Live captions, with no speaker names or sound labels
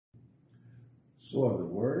Sower of the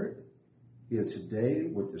Word, here today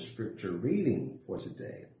with the scripture reading for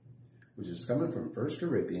today, which is coming from 1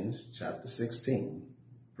 Corinthians chapter 16,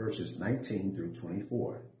 verses 19 through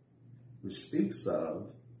 24, which speaks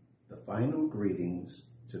of the final greetings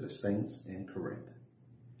to the saints in Corinth.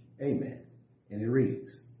 Amen. And it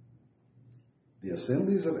reads, "The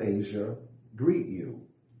assemblies of Asia greet you.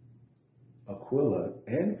 Aquila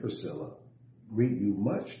and Priscilla greet you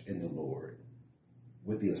much in the Lord,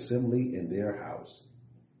 with the assembly in their house.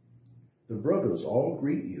 The brothers all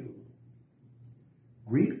greet you.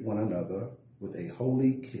 Greet one another with a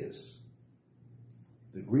holy kiss.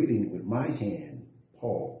 The greeting with my hand,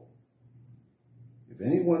 Paul. If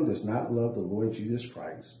anyone does not love the Lord Jesus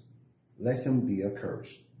Christ, let him be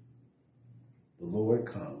accursed. The Lord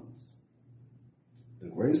comes. The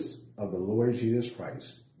grace of the Lord Jesus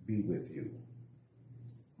Christ be with you.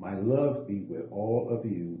 My love be with all of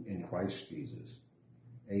you in Christ Jesus.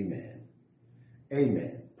 Amen."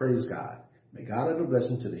 Amen. Praise God. May God add a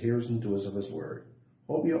blessing to the hearers and doers of his word.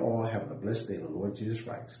 Hope you're all having a blessed day in the Lord Jesus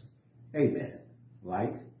Christ. Amen.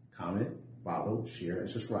 Like, comment, follow, share, and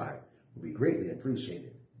subscribe will be greatly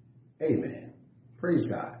appreciated. Amen. Praise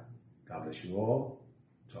God. God bless you all.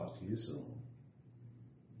 Talk to you soon.